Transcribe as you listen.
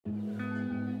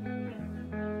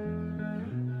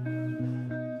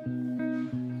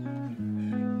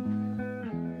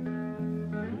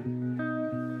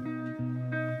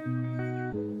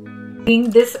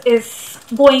This is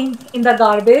going in the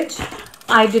garbage.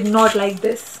 I did not like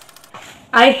this.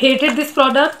 I hated this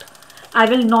product. I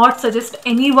will not suggest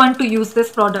anyone to use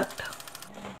this product.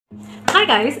 Hi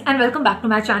guys, and welcome back to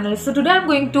my channel. So today I'm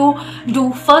going to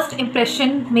do first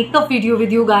impression makeup video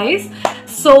with you guys.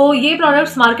 So ये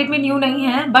products market में new नहीं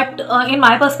है, but in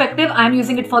my perspective I'm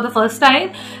using it for the first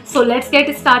time. So let's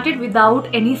get started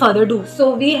without any further ado.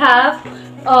 So we have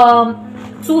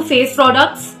two face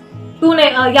products,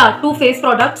 two face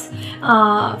products,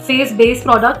 face base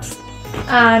products,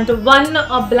 and one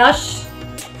blush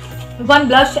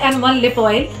and one lip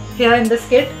oil here in this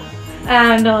kit,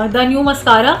 and the new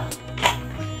mascara,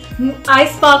 Eye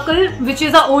Sparkle, which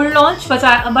is an old launch, but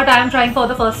I am trying for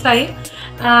the first time,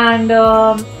 and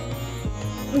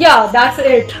yeah, that's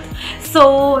it.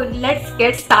 So let's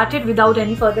get started without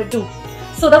any further ado.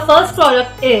 So the first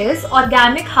product is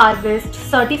Organic Harvest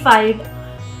Certified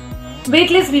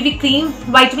Weightless BB Cream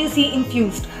Vitamin C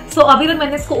Infused. So अभी तक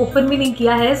मैंने इसको open भी नहीं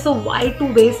किया है, so why to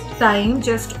waste time,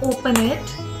 just open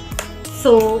it.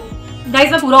 So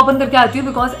guys, मैं पूरा ओपन करके आती हूँ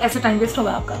because ऐसे टाइम वेस्ट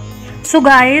होगा आपका. So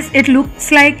guys, it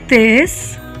looks like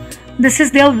this. This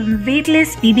is their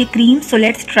weightless BB cream, so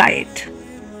let's try it.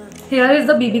 Here is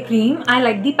the BB cream. I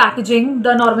like the packaging,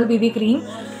 the normal BB cream.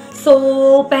 So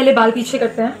पहले बाल पीछे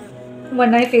करते हैं,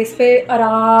 वरना ये face पे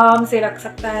आराम से रख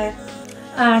सकता है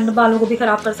and बालों को भी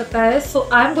खराब कर सकता है. So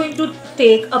I am going to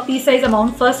take a pea size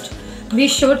amount. First we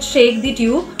should shake the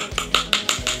tube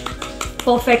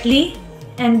perfectly,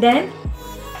 and then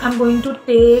I'm going to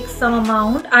take some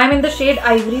amount. I am in the shade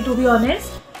Ivory, to be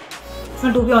honest.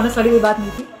 इसमें to be honest वाली कोई बात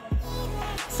नहीं थी.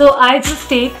 So I just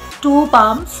take 2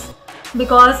 palms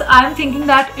because I am thinking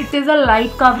that it is a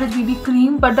light coverage BB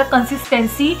cream, but the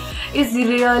consistency is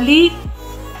really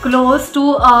close to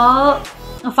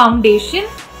a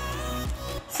foundation.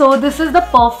 So this is the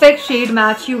perfect shade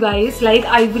match, you guys. Like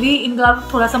Ivory इनका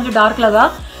थोड़ा सा मुझे dark लगा,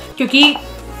 क्योंकि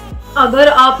अगर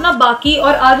आप ना बाकी,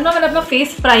 और आज ना मैंने अपना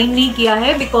फेस प्राइम नहीं किया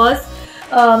है because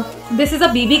this is a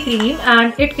BB cream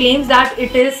and it claims that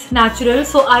it is natural,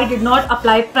 so I did not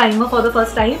apply primer for the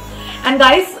first time. And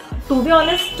guys, to be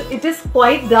honest, it is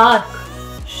quite dark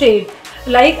shade.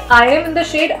 Like I am in the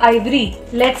shade Ivory.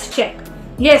 Let's check.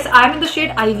 Yes, I am in the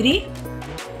shade Ivory.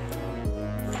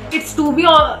 It's to be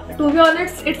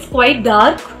honest, it's quite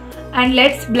dark, and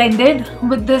let's blend it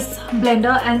with this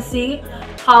blender and see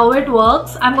how it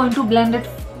works. I'm going to blend it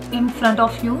in front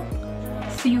of you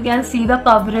so you can see the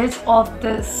coverage of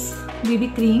this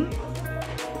BB cream.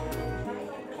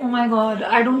 Oh my god,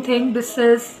 I don't think this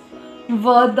is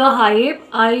worth the hype.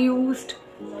 I used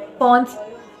Pond's.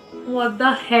 What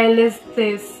the hell is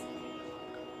this?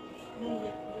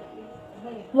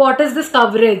 What is this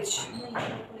coverage?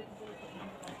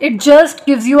 It just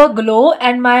gives you a glow,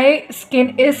 and my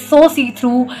skin is so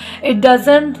see-through. It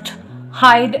doesn't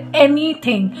hide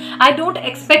anything. I don't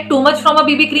expect too much from a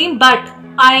BB cream, but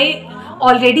I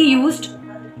already used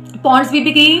Pond's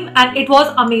BB cream and it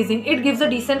was amazing. It gives a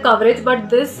decent coverage, but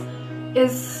this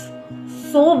is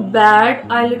so bad.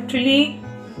 I literally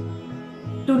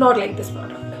do not like this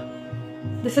product.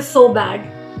 This is so bad.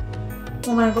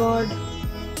 Oh my god.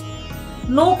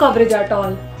 No coverage at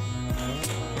all.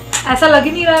 ऐसा लग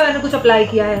ही नहीं रहा है मैंने कुछ apply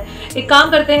किया है. एक काम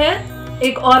करते हैं,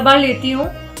 एक और बार लेती हूँ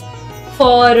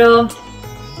फॉर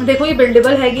देखो ये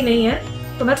बिल्डेबल है कि नहीं है.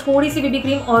 तो मैं थोड़ी सी BB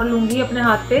क्रीम और लूँगी अपने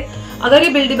हाथ पे. अगर ये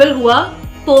बिल्डेबल हुआ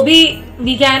तो भी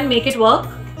we can make it work.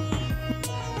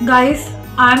 Guys,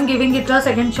 I am giving it a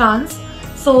second chance.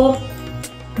 सो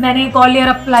मैंने एक और लेयर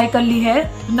अप्लाई कर ली है.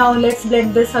 Now let's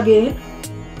blend this again,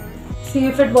 see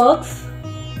if it works.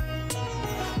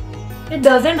 It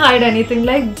doesn't hide anything.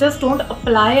 Like, just don't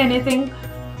apply anything.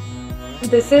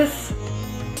 This is,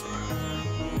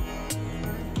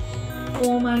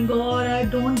 oh my god, I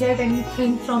don't get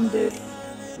anything from this.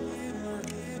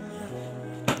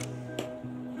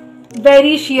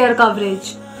 Very sheer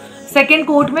coverage. Second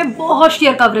coat में बहुत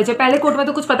sheer coverage है. पहले coat में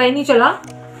तो कुछ पता ही नहीं चला.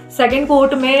 Second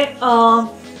coat में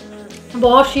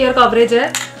बहुत sheer coverage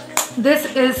है.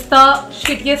 This is the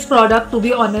shittiest product, to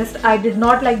be honest. I did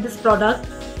not like this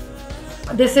product.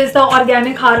 This is the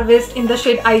Organic Harvest in the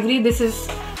shade Ivory. This is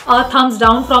a thumbs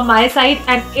down from my side,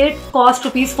 and it cost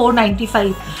rupees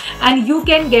 495, and you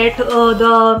can get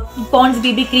the Pond's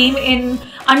BB cream in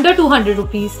under 200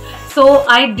 rupees. So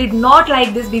I did not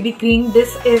like this BB cream.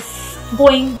 This is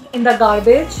going in the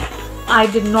garbage. I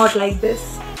did not like this.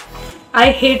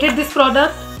 I hated this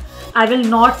product. I will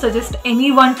not suggest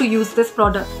anyone to use this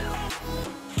product.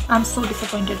 I'm so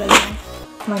disappointed right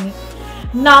now. Money.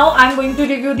 Now I'm going to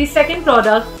review the second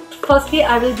product. Firstly,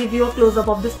 I will give you a close-up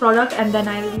of this product and then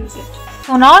I will use it.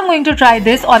 So now I'm going to try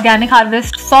this Organic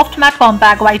Harvest Soft Matte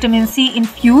Compact Vitamin C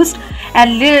Infused,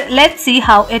 and let's see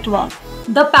how it works.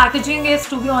 The packaging is,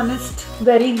 to be honest,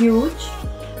 very huge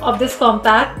of this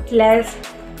compact. Let's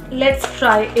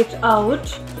try it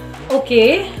out.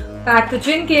 Okay,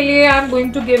 packaging के लिए I'm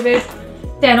going to give it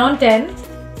 10 on 10.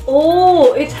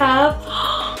 Oh, it have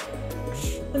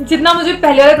जितना मुझे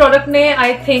पहले वाले product ने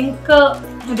I think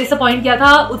disappoint किया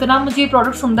था, उतना मुझे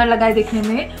प्रोडक्ट सुंदर लगा है देखने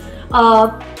में.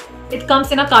 It comes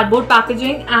in a cardboard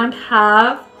packaging and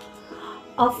have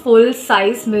a full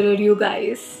size mirror, you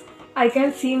guys. I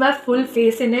can see my full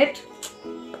face in it.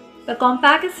 The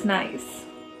compact is nice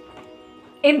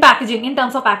in packaging, in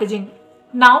terms of packaging.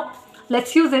 Now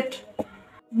let's use it.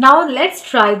 Now let's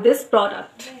try this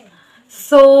product.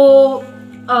 So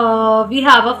we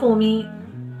have a foamy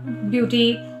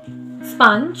beauty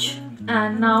sponge,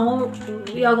 and now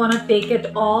we are gonna take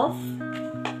it off.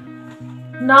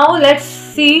 Now let's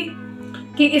see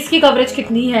कि इसकी coverage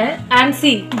कितनी है. And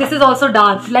C, this is also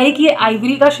dark. Like ये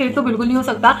Ivory का shade तो बिल्कुल नहीं हो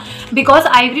सकता, because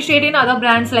Ivory shade in other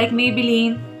brands like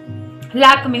Maybelline,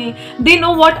 Lakme, they know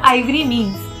what ivory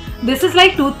means. This is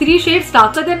like 2-3 shades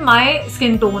darker than my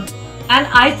skin tone, and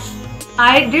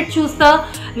I did choose the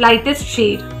lightest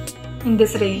shade in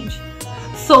this range.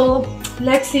 So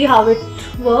let's see how it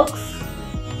works.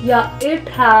 Yeah,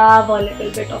 it have a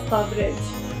little bit of coverage,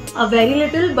 a very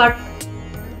little, but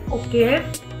okay.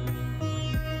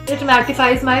 It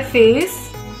mattifies my face.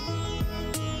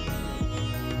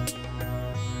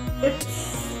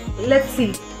 Let's see.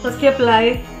 First apply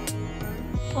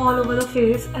all over the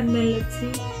face and then let's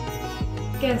see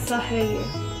कैसा है ये.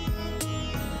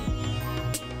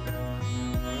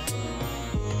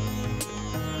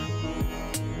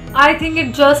 I think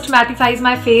it just mattifies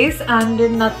my face and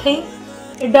did nothing.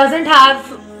 It doesn't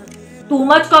have too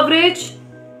much coverage.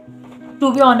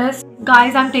 To be honest,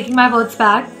 guys, I'm taking my words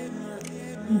back.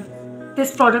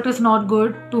 This product is not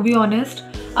good, to be honest.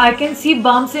 I can see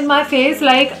bumps in my face.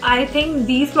 Like, I think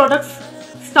these products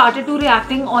started to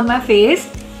reacting on my face.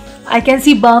 I can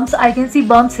see bumps. I can see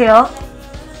bumps here.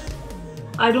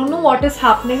 I don't know what is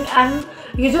happening. And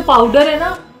ये जो powder है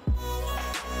ना,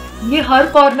 ये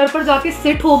हर corner पर जाके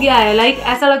sit हो गया है. Like,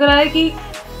 ऐसा लग रहा है कि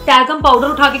talcum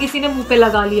powder उठा के किसी ने मुंह पे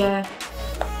लगा लिया है.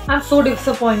 I'm so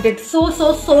disappointed. So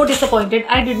disappointed.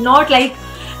 I did not like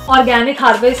Organic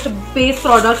Harvest based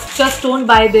products. Just don't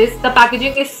buy this. The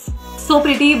packaging is so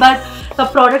pretty, but the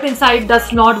product inside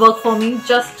does not work for me.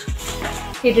 Just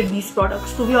hated these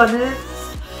products, to be honest.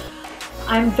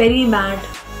 I'm very mad.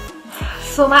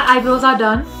 So my eyebrows are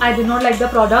done. I did not like the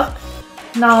product.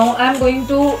 Now we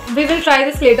will try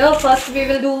this later. First we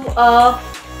will do a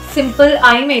simple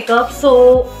eye makeup. So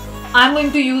I'm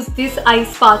going to use this eye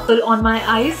sparkle on my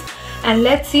eyes, and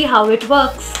let's see how it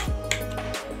works.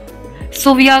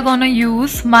 So we are gonna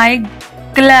use my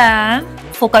Glam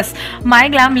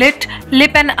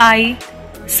lip and eye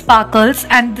sparkles,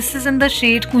 and this is in the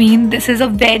shade Queen. This is a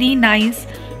very nice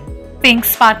pink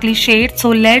sparkly shade. So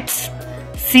let's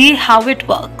see how it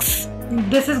works.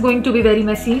 This is going to be very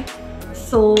messy.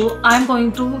 So I'm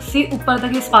going to see ऊपर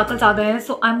तक ये sparkles आ गए हैं.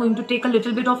 So I'm going to take a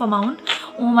little bit of amount.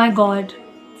 Oh my god,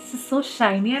 this is so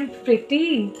shiny and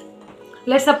pretty.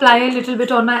 Let's apply a little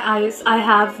bit on my eyes. I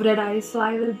have red eyes, so I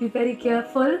will be very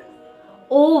careful.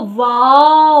 Oh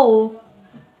wow!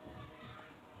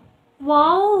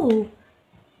 Wow!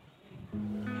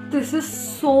 This is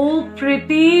so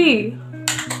pretty.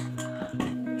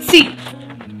 See,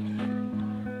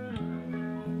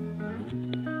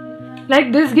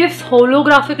 like this gives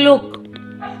holographic look.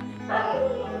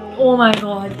 Oh my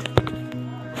god!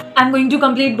 I'm going to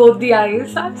complete both the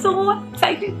eyes. I'm so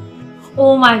excited.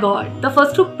 Oh my god, the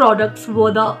first two products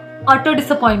were the utter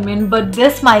disappointment, but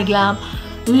this My Glam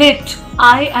lit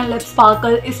eye and lip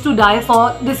sparkle is to die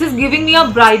for. This is giving me a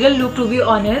bridal look, to be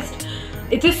honest.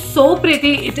 It is so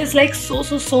pretty. It is like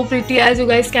so pretty, as you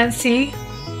guys can see.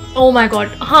 Oh my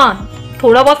god. हाँ,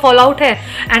 थोड़ा बहुत fall out है,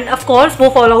 end of course वो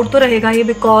fall out तो रहेगा ही,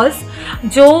 because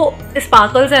जो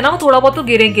sparkles है ना वो थोड़ा बहुत तो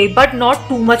गिरेंगे, but not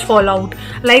too much fall out.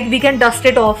 Like we can dust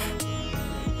it of.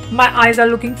 My eyes are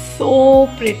looking so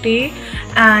pretty,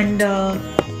 and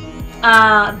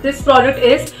this product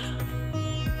is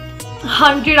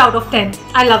 100 out of 10.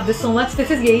 I love this so much.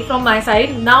 This is yay from my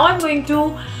side. Now I'm going to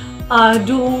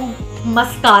do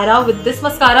mascara with this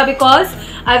mascara, because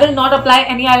I will not apply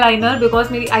any eyeliner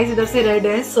because मेरी eyes इधर से red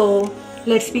है. So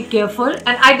let's be careful.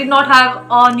 And I did not have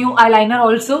a new eyeliner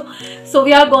also. So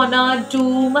we are gonna do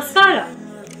mascara.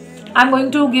 I'm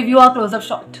going to give you a close-up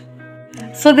shot.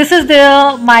 So this is the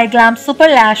My Glam Super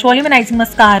Lash Volumizing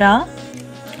Mascara,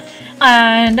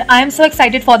 and I am so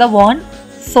excited for the wand.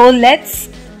 So let's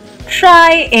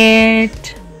try it.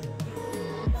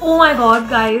 Oh my god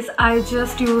guys, I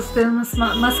just used this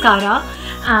mascara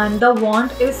and the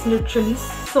wand is literally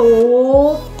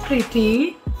so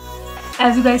pretty,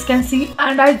 as you guys can see,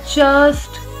 and I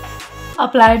just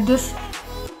applied this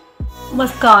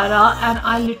mascara and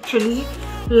I literally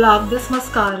love this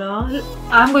mascara.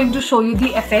 I'm going to show you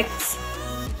the effects.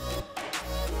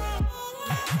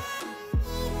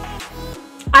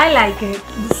 I like it.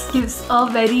 This gives a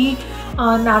very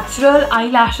natural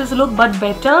eyelashes look, but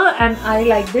better, and I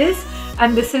like this,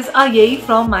 and this is a yay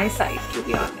from my side, to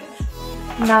be honest.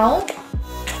 Now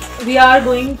we are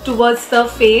going towards the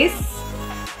face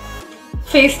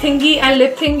thingy and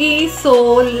lip thingy,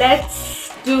 so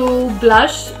let's do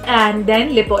blush and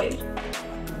then lip oil.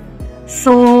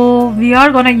 So we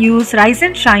are gonna use Rise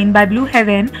and Shine by Blue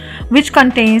Heaven, which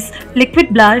contains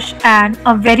liquid blush and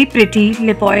a very pretty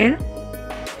lip oil.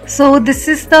 So this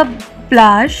is the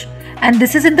blush and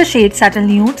this is in the shade Subtle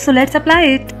Nude, so let's apply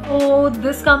it. So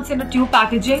this comes in a tube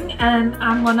packaging and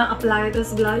I'm gonna apply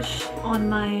this blush on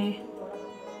my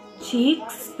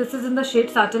cheeks. This is in the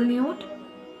shade Subtle Nude.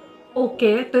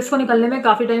 Okay, तो इसको निकलने में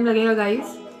काफ़ी time लगेगा guys,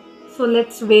 so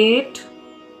let's wait.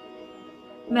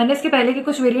 मैंने इसके पहले के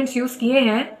कुछ वेरिएंट्स यूज़ किए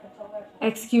हैं.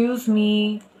 Excuse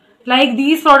me. Like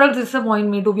these products disappoint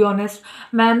me, to be honest.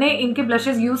 मैंने इनके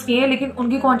blushes यूज़ किए हैं लेकिन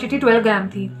उनकी क्वांटिटी 12 ग्राम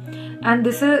थी. And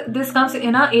this comes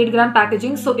in a 8 gram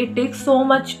packaging, so it takes so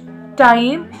much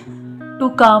time to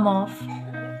come off.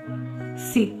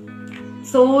 See,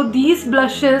 so these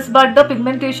blushes, but the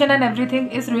pigmentation and everything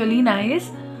is really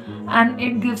nice, and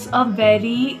it gives a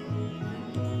very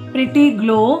pretty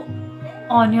glow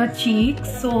on your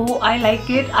cheeks. So I like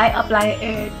it. I apply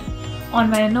it on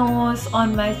my nose,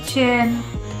 on my chin,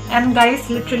 and guys,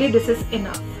 literally this is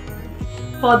enough.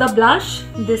 For the blush,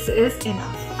 this is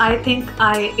enough. I think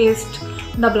I aced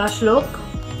the blush look.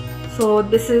 So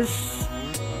this is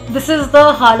the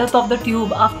halat of the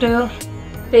tube after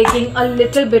taking a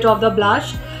little bit of the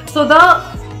blush. So the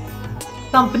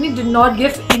company did not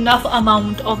give enough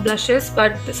amount of blushes,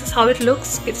 but this is how it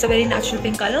looks. It's a very natural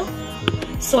pink color.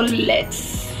 So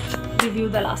let's review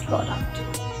the last product.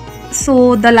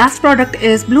 So the last product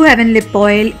is Blue Heaven Lip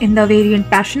Oil in the variant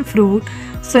Passion Fruit.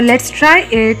 So let's try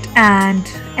it and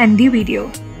end the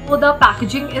video. So the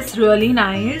packaging is really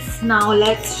nice. Now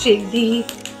let's shake the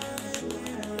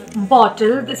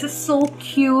bottle. This is so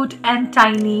cute and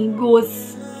tiny,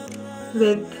 goes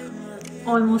with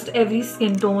almost every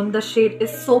skin tone. The shade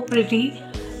is so pretty.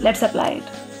 Let's apply it.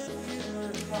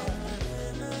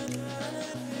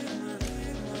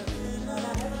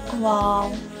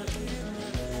 Wow.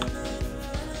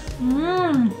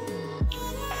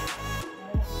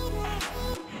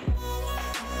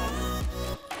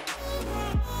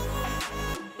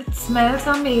 It smells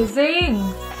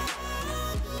amazing.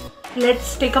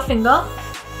 Let's take a finger.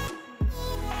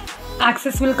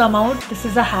 Access will come out. This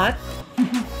is a hack.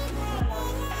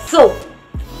 So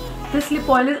this lip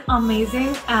oil is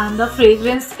amazing and the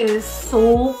fragrance is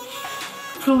so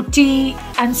fruity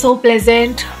and so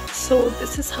pleasant. So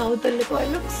this is how the lip oil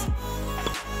looks.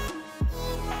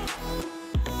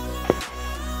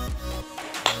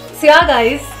 So yeah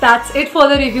guys, that's it for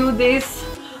the review. This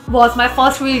was my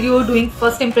first video doing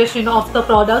first impression of the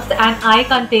products, and I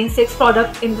contain 6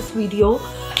 products in this video.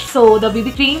 So the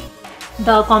BB cream,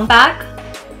 the compact,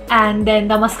 and then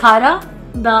the mascara,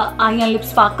 the eye and lip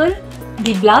sparkle,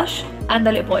 the blush, and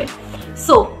the lip oil.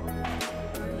 So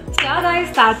yeah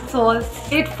guys, that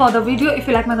was it for the video. If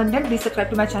you like my content, please subscribe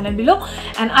to my channel below,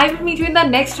 and I will meet you in the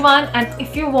next one. And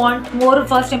if you want more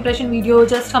first impression video,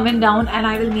 just comment down and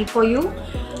I will meet for you.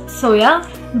 So yeah,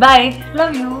 bye,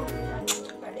 love you.